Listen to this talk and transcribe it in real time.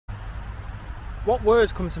What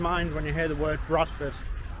words come to mind when you hear the word Bradford?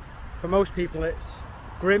 For most people it's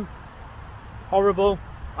grim, horrible.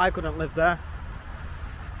 I couldn't live there.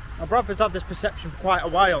 Now, Bradford's had this perception for quite a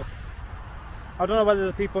while. I don't know whether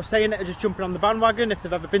the people saying it are just jumping on the bandwagon, if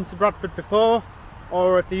they've ever been to Bradford before,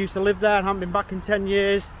 or if they used to live there and haven't been back in 10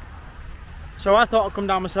 years. So I thought I'd come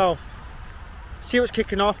down myself, see what's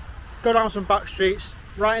kicking off, go down some back streets,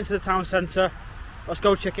 right into the town centre. Let's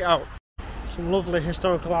go check it out. Some lovely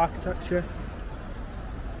historical architecture.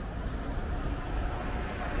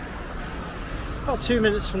 About 2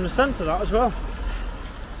 minutes from the centre, that as well.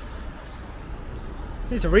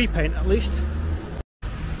 Needs a repaint at least.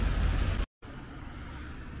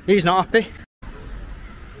 He's not happy.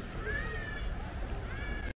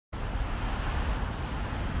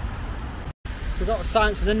 We've got the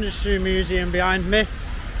Science and Industry Museum behind me,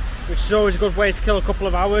 which is always a good way to kill a couple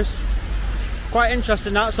of hours. Quite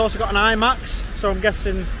interesting that, it's also got an IMAX, so I'm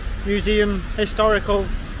guessing museum historical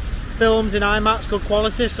films in IMAX, good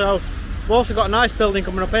quality. So we've also got a nice building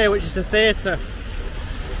coming up here, which is a theatre.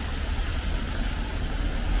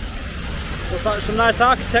 Looks like some nice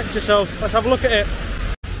architecture, so let's have a look at it.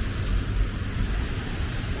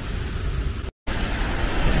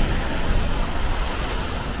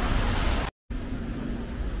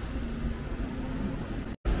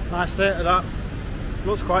 Nice theatre that,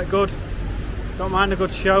 looks quite good, don't mind a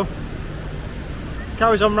good show.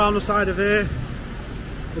 Carries on round the side of here,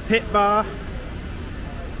 the pit bar.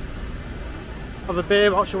 Have a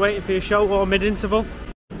beer whilst you're waiting for your show or mid-interval.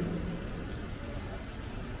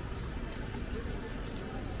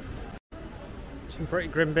 Some pretty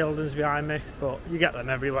grim buildings behind me, but you get them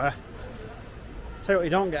everywhere. Tell you what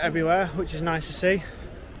you don't get everywhere, which is nice to see.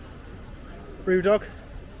 Brewdog,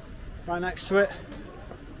 right next to it.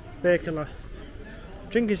 Bakerla.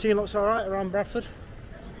 Drinking scene looks alright around Bradford.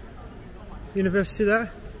 University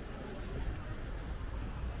there.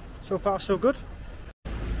 So far so good.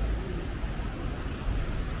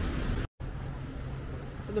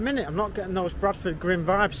 At the minute I'm not getting those Bradford grim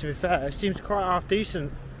vibes, to be fair. It seems quite half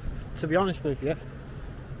decent, to be honest with you.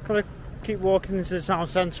 Gotta keep walking into the town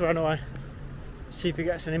centre anyway. See if it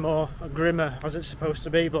gets any more grimmer as it's supposed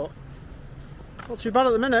to be, but not too bad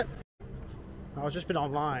at the minute. I've just been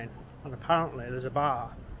online and apparently there's a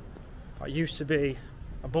bar that used to be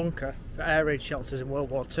a bunker for air raid shelters in World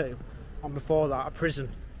War II, and before that a prison,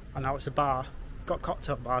 and now it's a bar. Got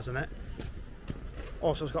cocktail bars in it.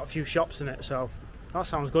 Also it's got a few shops in it, so that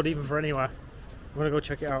sounds good even for anywhere. I'm gonna go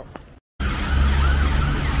check it out.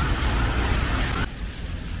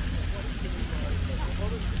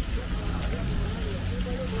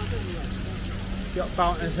 Got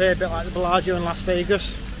fountains here, a bit like the Bellagio in Las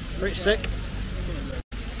Vegas. Pretty sick.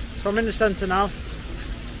 So I'm in the centre now.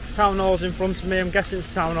 Town hall's in front of me, I'm guessing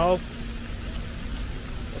it's town hall.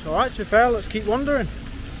 It's alright, to be fair, let's keep wandering.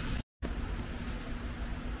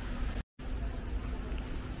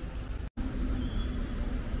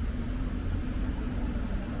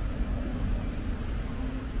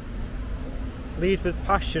 Lead with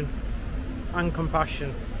passion and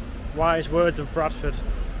compassion. Wise words of Bradford.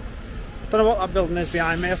 Don't know what that building is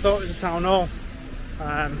behind me, I thought it was a town hall.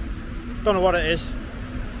 Don't know what it is.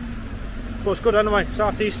 But it's good anyway, it's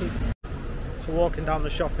half decent. So walking down the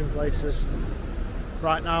shopping places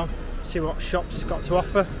right now, see what shops it's got to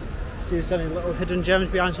offer. See if there's any little hidden gems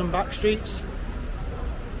behind some back streets.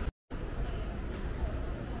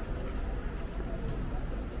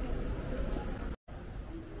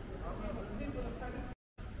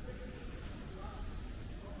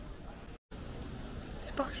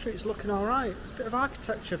 This back street's looking alright. It's a bit of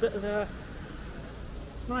architecture, a bit of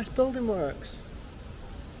nice building works.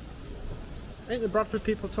 Ain't the Bradford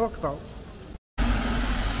people talk about.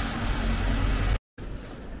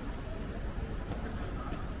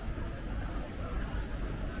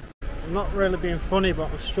 I'm not really being funny, but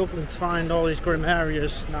I'm struggling to find all these grim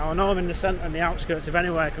areas. Now I know I'm in the centre and the outskirts of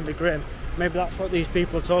anywhere can be grim. Maybe that's what these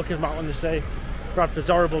people are talking about when they say Bradford's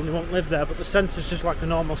horrible and they won't live there, but the centre's just like a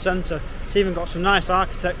normal centre. It's even got some nice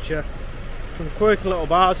architecture, some quirky little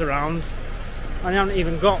bars around, and you haven't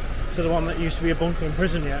even got to the one that used to be a bunker in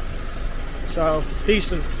prison yet. So,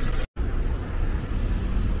 decent.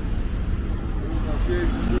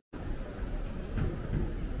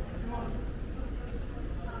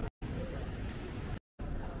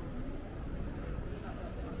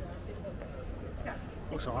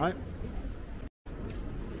 Looks alright.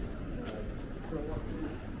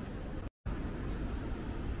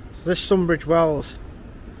 So this Sunbridge Wells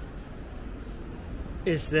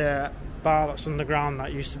is the bar that's underground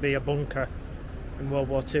that used to be a bunker in World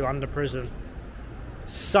War II and a prison.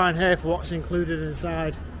 Sign here for what's included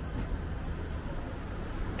inside.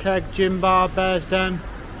 Keg, gym bar, Bear's Den,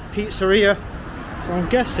 pizzeria. So I'm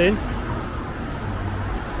guessing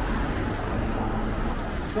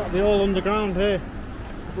it's got to be all underground here.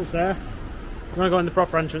 What's there? I'm going to go in the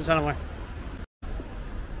proper entrance anyway.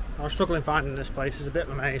 I was struggling finding this place, it's a bit of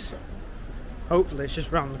a maze. Hopefully it's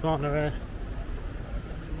just round the corner here.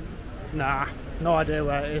 Nah, no idea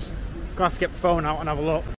where it is. Gonna have to get the phone out and have a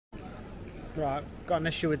look. Right, got an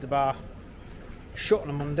issue with the bar. Shut on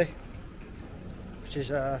a Monday, which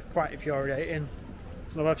is quite infuriating.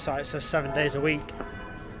 So on the website it says 7 days a week,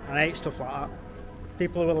 and I hate stuff like that.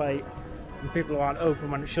 People who are late and people who aren't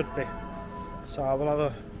open when it should be. So I will have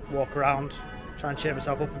a walk around, try and cheer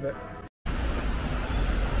myself up a bit.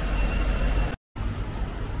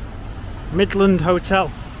 Midland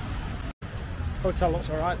Hotel. Hotel looks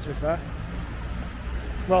alright, to be fair.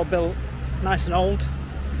 Well built, nice and old.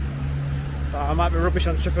 But I might be rubbish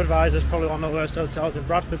on TripAdvisor, it's probably one of the worst hotels in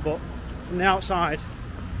Bradford, but from the outside,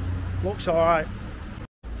 looks alright.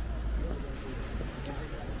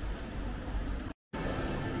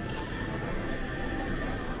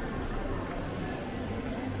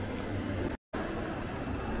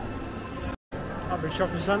 Bradford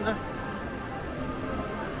Shopping Centre.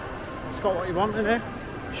 It's got what you want in here.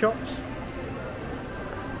 Shops.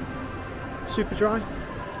 Super dry.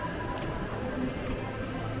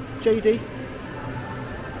 JD.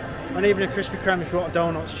 And even a Krispy Kreme if you want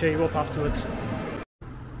donuts, cheer you up afterwards.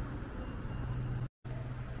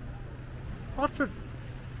 Bradford.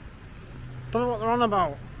 Don't know what they're on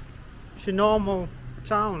about. It's a normal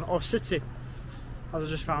town or city, as I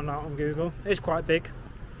just found out on Google. It's quite big.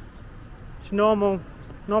 It's a normal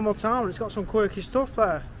town. It's got some quirky stuff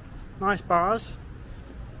there. Nice bars,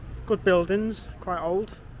 good buildings, quite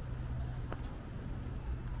old.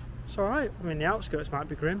 It's alright. I mean, the outskirts might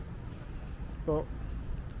be grim, but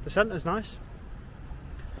the centre's nice.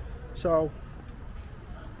 So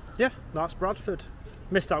yeah, that's Bradford.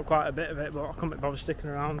 Missed out quite a bit of it, but I couldn't be bothered sticking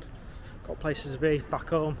around. Got places to be, back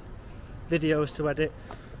home, videos to edit.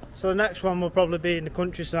 So the next one will probably be in the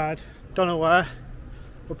countryside. Don't know where.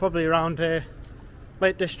 We're probably around here.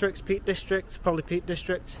 Lake District, Peak District, probably Peak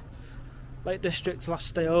District. Lake District, last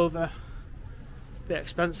stay over. Bit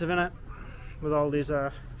expensive, innit? With all these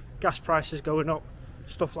gas prices going up,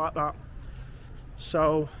 stuff like that.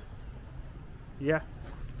 So yeah,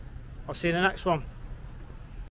 I'll see you in the next one.